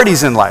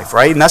priorities in life,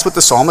 right? And that's what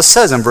the psalmist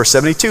says in verse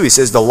 72. He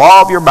says, "The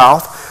law of your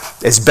mouth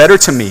is better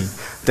to me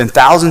than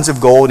thousands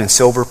of gold and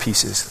silver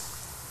pieces."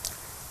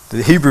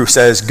 The Hebrew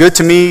says, "Good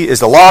to me is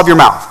the law of your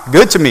mouth.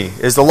 Good to me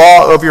is the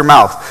law of your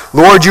mouth.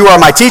 Lord, you are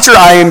my teacher.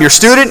 I am your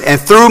student. And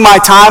through my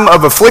time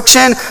of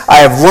affliction, I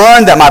have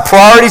learned that my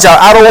priorities are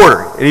out of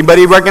order."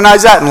 Anybody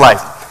recognize that in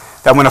life?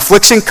 That when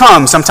affliction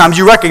comes, sometimes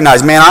you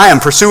recognize, man, I am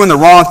pursuing the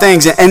wrong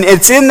things. And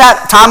it's in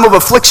that time of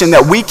affliction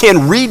that we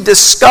can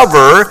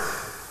rediscover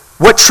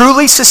what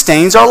truly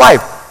sustains our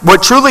life.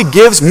 what truly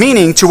gives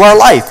meaning to our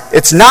life.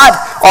 It's not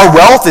our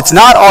wealth, it's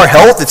not our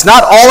health, it's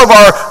not all of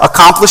our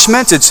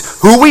accomplishments,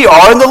 it's who we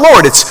are in the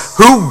Lord. It's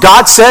who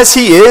God says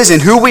he is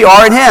and who we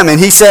are in him. And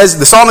he says,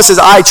 the psalmist says,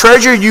 I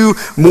treasure you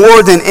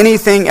more than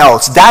anything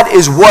else. That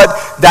is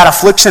what that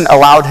affliction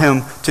allowed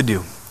him to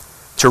do,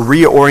 to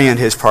reorient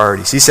his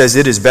priorities. He says,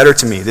 it is better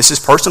to me. This is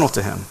personal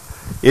to him.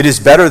 It is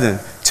better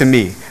to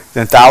me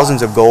than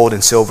thousands of gold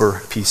and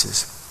silver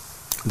pieces.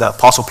 The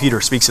Apostle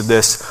Peter speaks of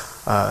this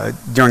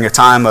during a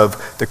time of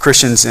the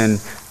Christians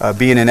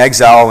being in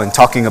exile and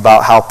talking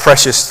about how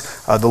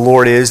precious the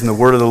Lord is and the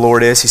word of the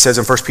Lord is. He says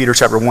in 1 Peter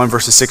chapter 1,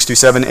 verses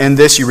 6-7, in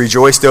this you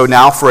rejoice, though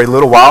now for a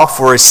little while,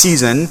 for a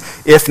season,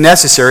 if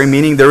necessary,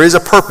 meaning there is a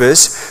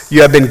purpose.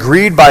 You have been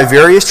grieved by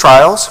various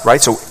trials,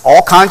 right? So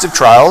all kinds of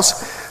trials,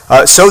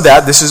 so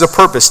that, this is a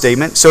purpose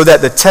statement, so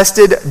that the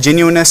tested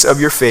genuineness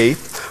of your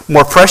faith,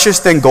 more precious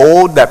than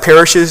gold that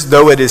perishes,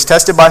 though it is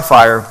tested by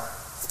fire,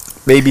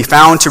 may be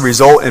found to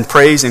result in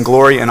praise and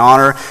glory and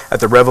honor at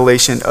the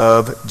revelation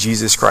of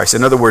Jesus Christ.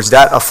 In other words,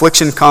 that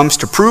affliction comes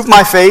to prove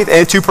my faith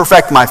and to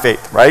perfect my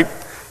faith, right?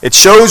 It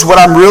shows what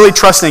I'm really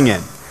trusting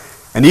in.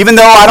 And even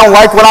though I don't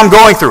like what I'm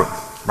going through,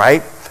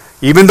 right?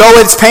 Even though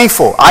it's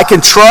painful, I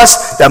can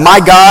trust that my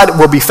God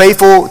will be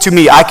faithful to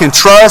me. I can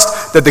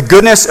trust that the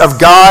goodness of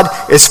God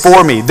is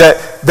for me.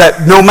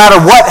 That no matter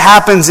what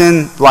happens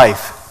in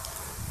life,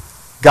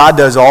 God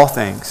does all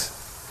things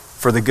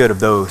for the good of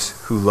those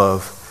who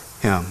love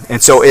him.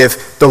 And so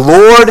if the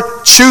Lord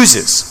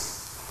chooses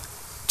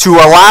to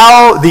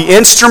allow the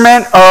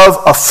instrument of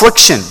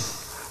affliction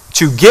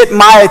to get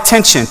my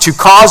attention, to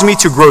cause me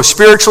to grow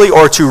spiritually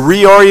or to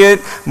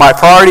reorient my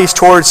priorities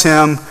towards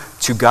him,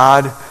 to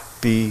God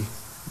be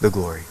the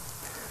glory.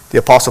 The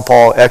Apostle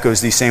Paul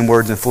echoes these same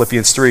words in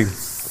Philippians 3.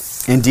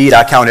 Indeed,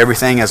 I count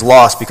everything as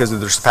loss because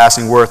of the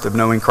surpassing worth of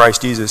knowing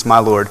Christ Jesus, my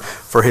Lord.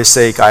 For his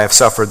sake I have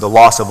suffered the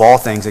loss of all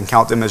things and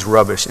count them as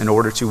rubbish, in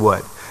order to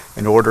what?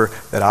 In order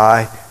that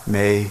I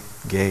may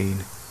gain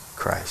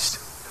Christ.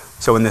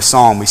 So in this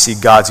psalm, we see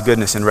God's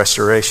goodness in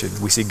restoration.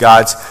 We see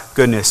God's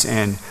goodness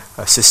in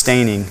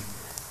sustaining,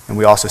 and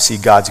we also see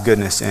God's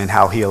goodness in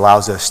how he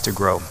allows us to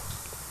grow.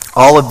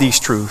 All of these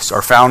truths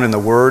are found in the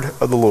word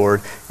of the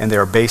Lord, and they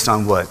are based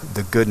on what?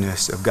 The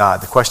goodness of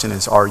God. The question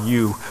is, are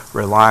you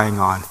relying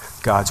on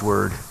God's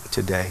word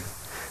today?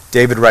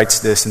 David writes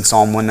this in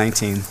Psalm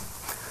 119.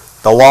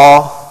 The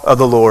law of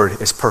the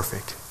Lord is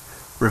perfect,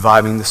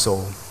 reviving the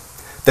soul.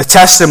 The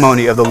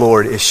testimony of the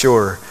Lord is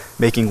sure,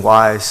 making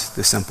wise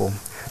the simple.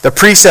 The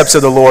precepts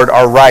of the Lord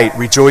are right,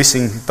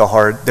 rejoicing the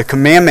heart. The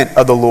commandment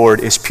of the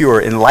Lord is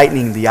pure,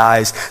 enlightening the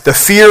eyes. The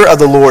fear of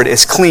the Lord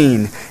is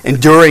clean,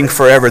 enduring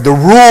forever. The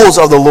rules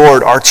of the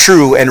Lord are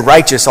true and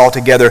righteous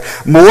altogether.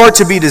 More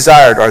to be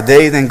desired are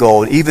they than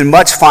gold, even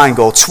much fine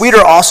gold,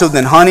 sweeter also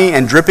than honey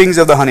and drippings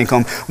of the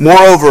honeycomb.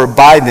 Moreover,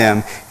 by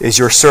them is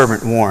your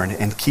servant warned,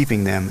 and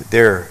keeping them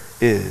there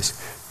is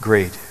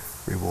great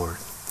reward.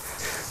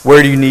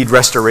 Where do you need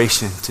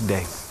restoration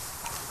today?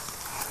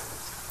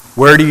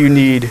 Where do you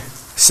need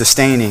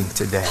sustaining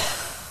today?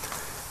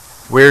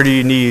 Where do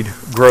you need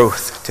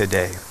growth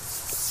today?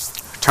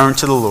 Turn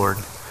to the Lord.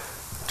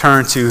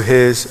 Turn to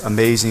his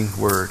amazing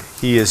word.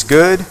 He is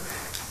good,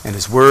 and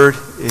his word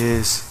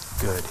is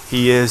good.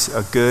 He is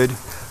a good,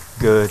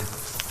 good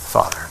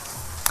Father.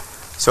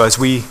 So as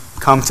we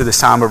come to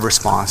this time of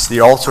response, the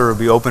altar will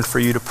be open for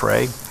you to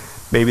pray.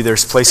 Maybe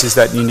there's places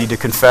that you need to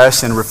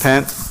confess and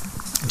repent.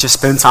 Just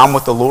spend time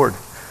with the Lord.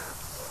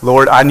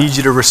 Lord, I need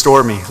you to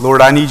restore me.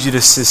 Lord, I need you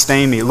to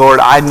sustain me. Lord,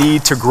 I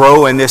need to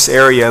grow in this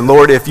area. And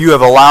Lord, if you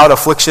have allowed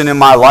affliction in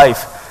my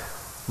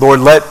life,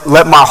 Lord, let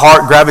my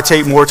heart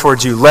gravitate more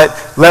towards you.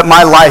 Let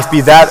my life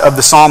be that of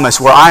the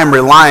psalmist, where I am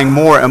relying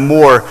more and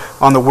more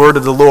on the word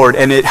of the Lord.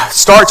 And it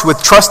starts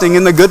with trusting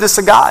in the goodness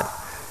of God.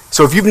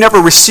 So if you've never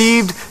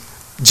received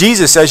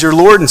Jesus as your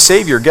Lord and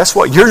Savior, guess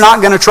what? You're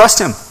not going to trust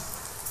him.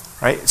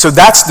 Right? So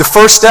that's the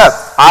first step.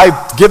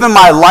 I've given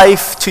my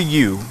life to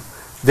you.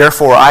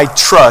 Therefore, I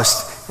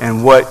trust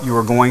in what you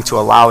are going to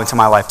allow into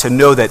my life. To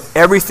know that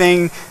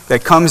everything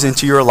that comes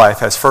into your life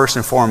has first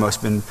and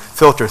foremost been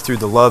filtered through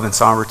the love and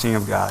sovereignty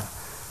of God.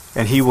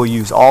 And he will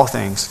use all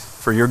things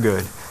for your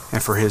good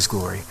and for his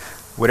glory.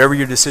 Whatever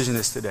your decision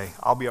is today,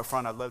 I'll be up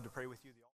front. I'd love to pray with you.